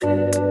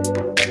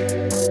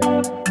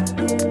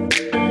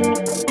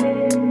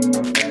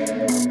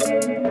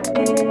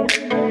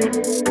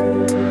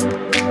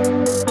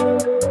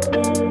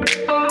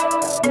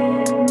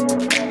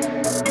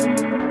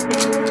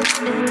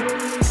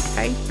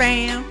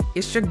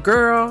It's your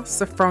girl,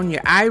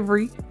 Sophronia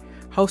Ivory,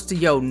 host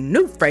of your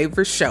new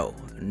favorite show,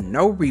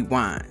 No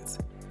Rewinds.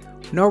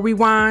 No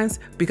Rewinds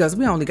because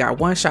we only got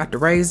one shot to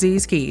raise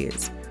these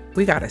kids.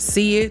 We gotta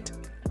see it,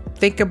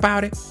 think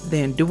about it,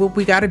 then do what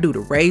we gotta do to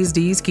raise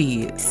these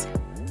kids.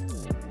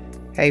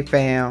 Hey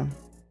fam,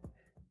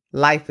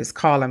 life is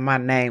calling my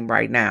name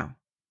right now.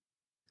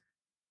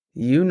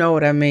 You know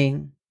what I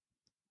mean?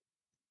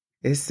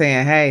 It's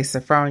saying, hey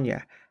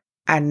Sophronia,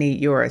 I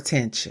need your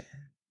attention.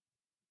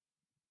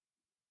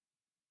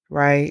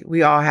 Right?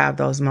 We all have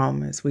those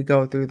moments. We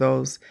go through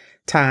those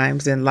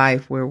times in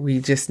life where we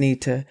just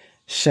need to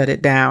shut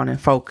it down and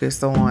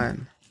focus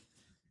on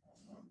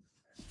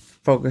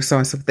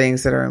some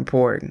things that are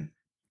important.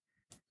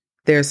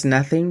 There's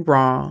nothing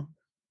wrong.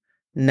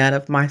 None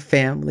of my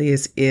family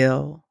is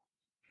ill.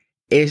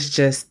 It's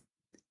just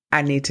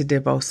I need to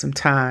devote some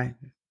time,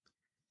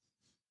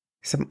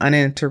 some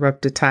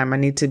uninterrupted time. I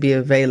need to be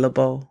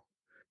available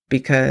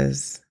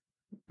because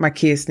my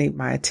kids need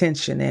my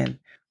attention. And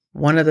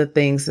one of the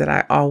things that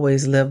I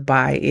always live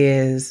by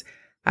is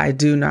I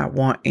do not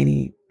want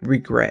any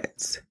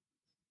regrets.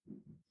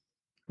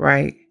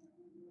 Right?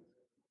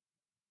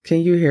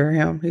 Can you hear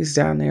him? He's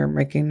down there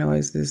making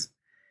noises,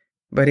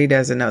 but he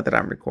doesn't know that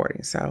I'm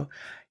recording. So,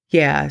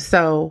 yeah.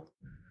 So,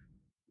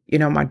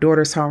 my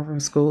daughter's home from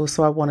school,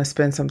 so I want to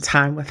spend some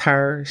time with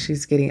her.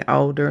 She's getting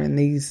older, and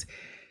these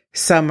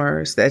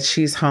summers that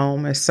she's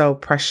home is so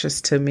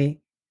precious to me.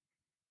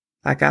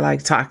 Like, I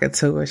like talking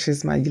to her.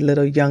 She's my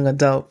little young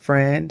adult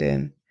friend.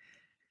 And,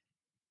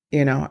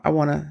 I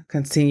want to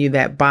continue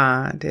that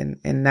bond.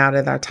 And now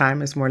that our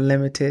time is more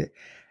limited,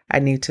 I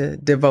need to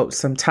devote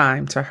some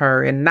time to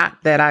her. And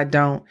not that I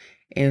don't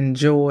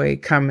enjoy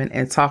coming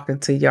and talking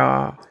to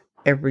y'all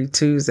every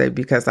Tuesday,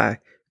 because I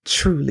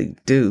truly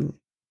do.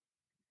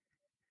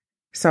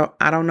 So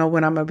I don't know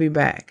when I'm going to be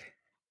back.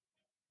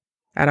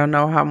 I don't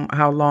know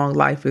how long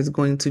life is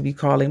going to be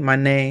calling my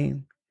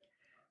name.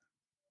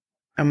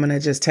 I'm going to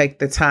just take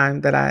the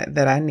time that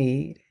I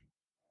need.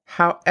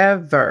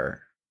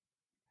 However,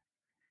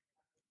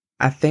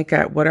 I think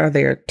what are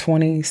there,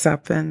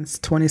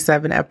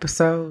 27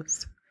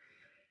 episodes?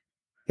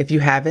 If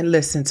you haven't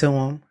listened to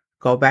them,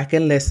 go back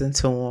and listen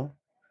to them.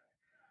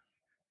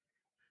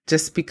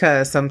 Just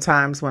because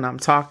sometimes when I'm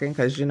talking,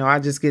 because, I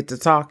just get to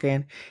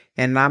talking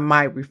and I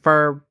might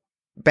refer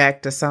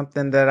back to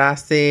something that I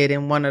said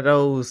in one of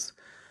those,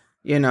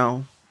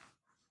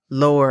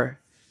 lower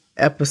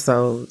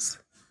episodes.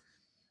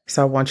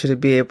 So I want you to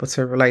be able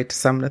to relate to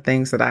some of the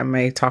things that I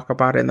may talk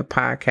about in the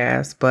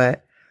podcast.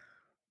 But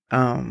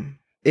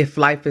if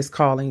life is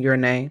calling your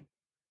name,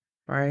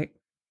 right?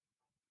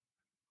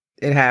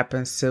 It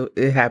happens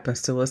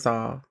to us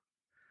all.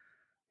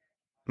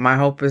 My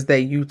hope is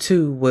that you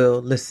too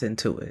will listen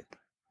to it.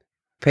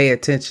 Pay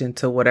attention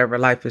to whatever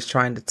life is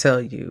trying to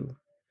tell you.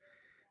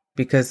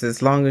 Because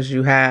as long as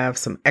you have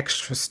some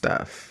extra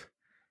stuff,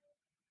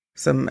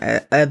 some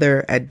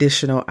other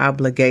additional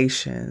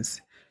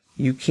obligations,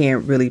 you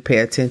can't really pay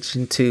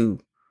attention to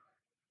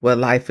what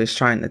life is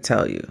trying to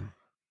tell you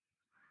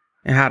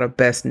and how to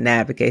best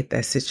navigate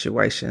that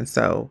situation.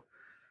 So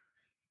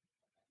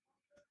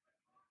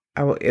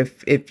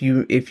if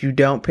you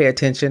don't pay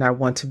attention, I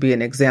want to be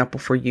an example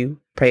for you.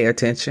 Pay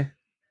attention.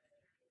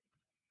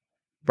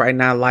 Right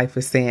now, life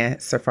is saying,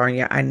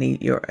 Sophronia, I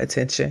need your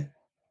attention.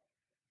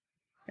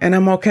 And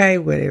I'm okay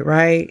with it,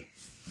 right?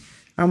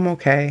 I'm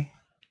okay.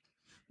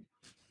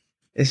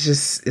 It's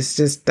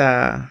just,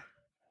 I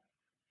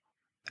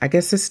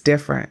guess it's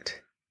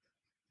different.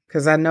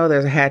 Because I know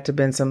there had to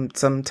been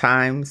some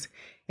times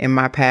in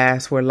my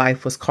past where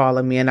life was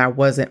calling me and I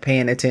wasn't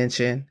paying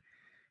attention.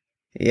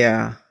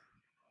 Yeah.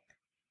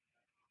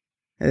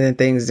 And then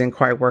things didn't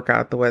quite work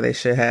out the way they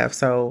should have.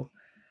 So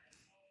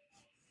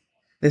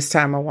this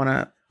time I want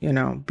to,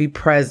 be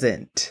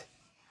present,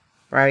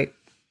 right?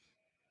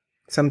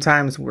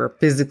 Sometimes we're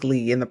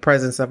physically in the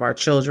presence of our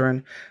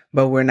children,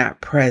 but we're not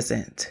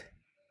present.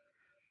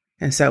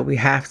 And so we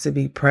have to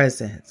be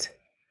present,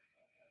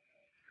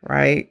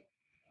 right?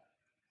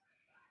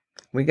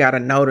 We got to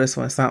notice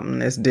when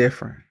something is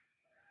different.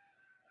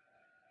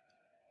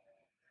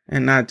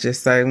 And not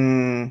just say,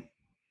 being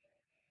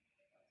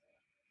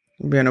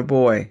a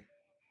boy,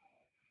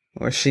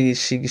 or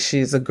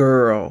she's a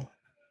girl.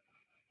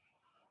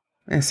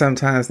 And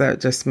sometimes that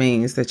just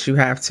means that you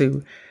have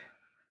to,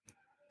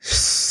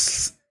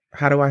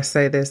 how do I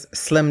say this?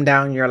 Slim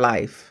down your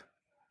life,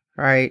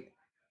 right?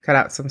 Cut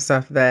out some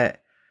stuff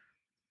that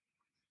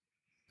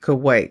could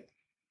wait.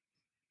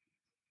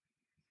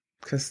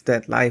 Because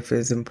that life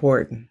is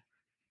important.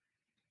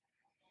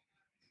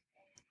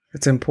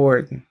 It's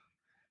important.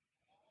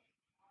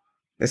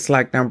 It's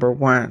like number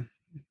one.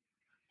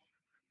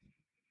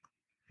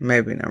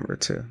 Maybe number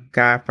two.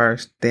 God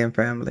first, then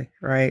family,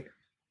 right?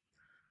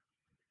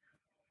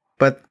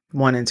 But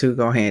 1 and 2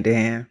 go hand in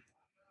hand.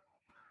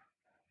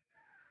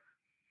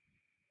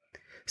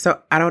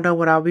 So I don't know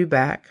when I'll be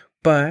back,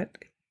 but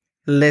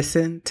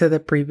listen to the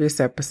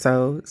previous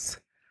episodes.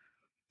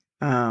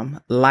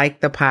 Like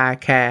the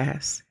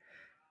podcast.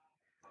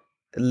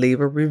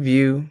 Leave a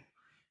review.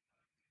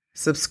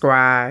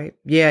 subscribe.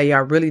 Yeah,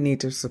 y'all really need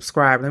to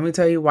subscribe. Let me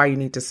tell you why you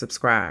need to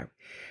subscribe.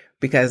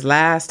 Because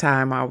last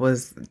time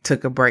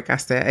took a break, I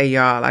said, hey,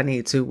 y'all, I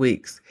need 2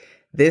 weeks.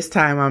 This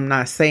time I'm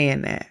not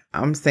saying that.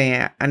 I'm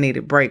saying I need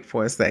a break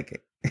for a second.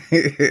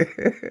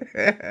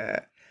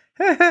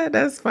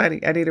 That's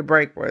funny. I need a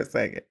break for a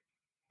second.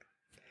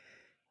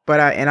 But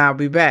I'll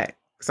be back.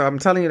 So I'm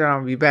telling you that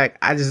I'll be back.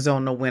 I just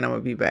don't know when I'm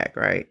going to be back,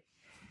 right?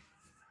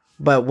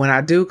 But when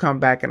I do come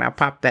back and I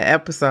pop that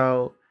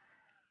episode,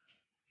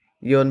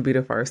 you'll be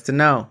the first to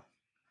know.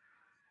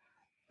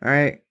 All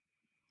right?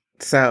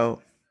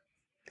 So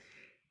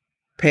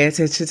pay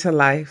attention to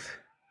life.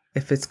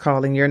 If it's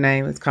calling your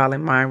name, it's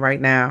calling mine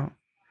right now.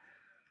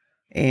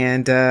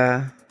 And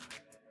I'm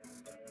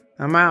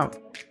out.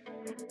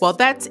 Well,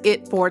 that's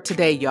it for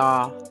today,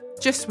 y'all.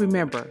 Just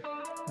remember,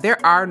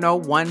 there are no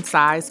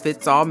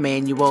one-size-fits-all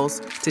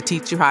manuals to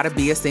teach you how to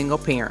be a single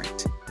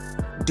parent.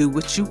 Do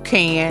what you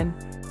can,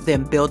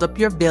 then build up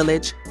your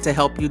village to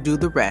help you do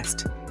the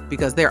rest,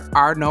 because there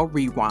are no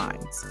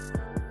rewinds.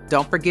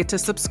 Don't forget to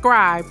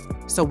subscribe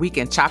so we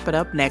can chop it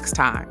up next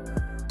time.